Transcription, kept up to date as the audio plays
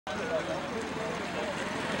The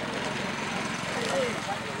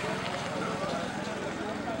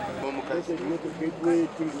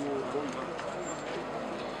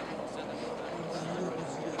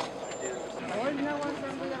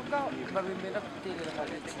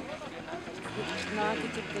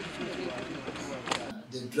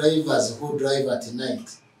drivers who drive at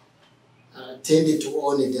night tend to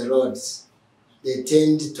own the roads. They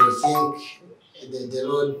tend to think the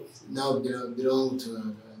road now belong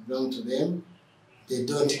to them. They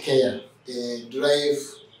don't care. They drive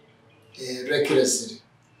recklessly.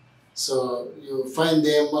 So you find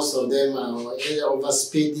them, most of them are either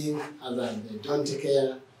overspeeding, other they don't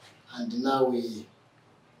care. And now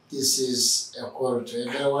this is a call to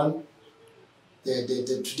everyone.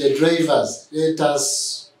 The drivers, let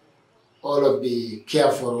us all be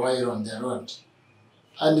careful while on the road.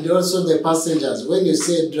 And also the passengers, when you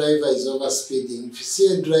say a driver is overspeeding, if you see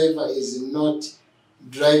a driver is not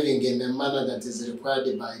driving in a manner that is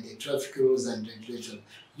required by the traffic rules and regulations,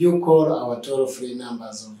 you call our toll-free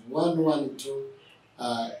numbers of 112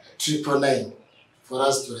 999 for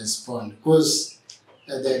us to respond. Because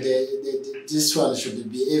this one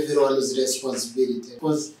should be everyone's responsibility.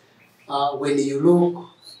 Because when you look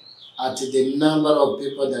at the number of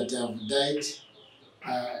people that have died,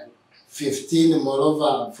 15,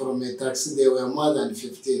 moreover, from a taxi, there were more than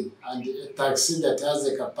 15. And a taxi that has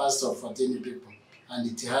a capacity of 14 people. And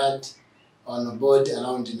it had on board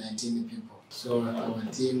around 19 people. So our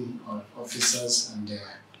team of officers and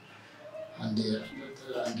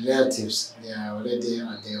relatives, they are already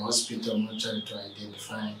at the hospital mortuary to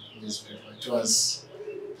identify these people. It was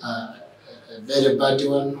a very bad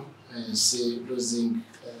one. You see, losing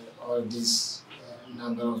all this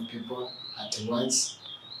number of people at once.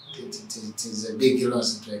 It is a big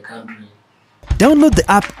loss to a country. Download the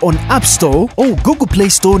app on App Store or Google Play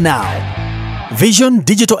Store now. Vision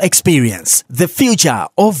Digital Experience, the future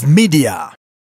of media.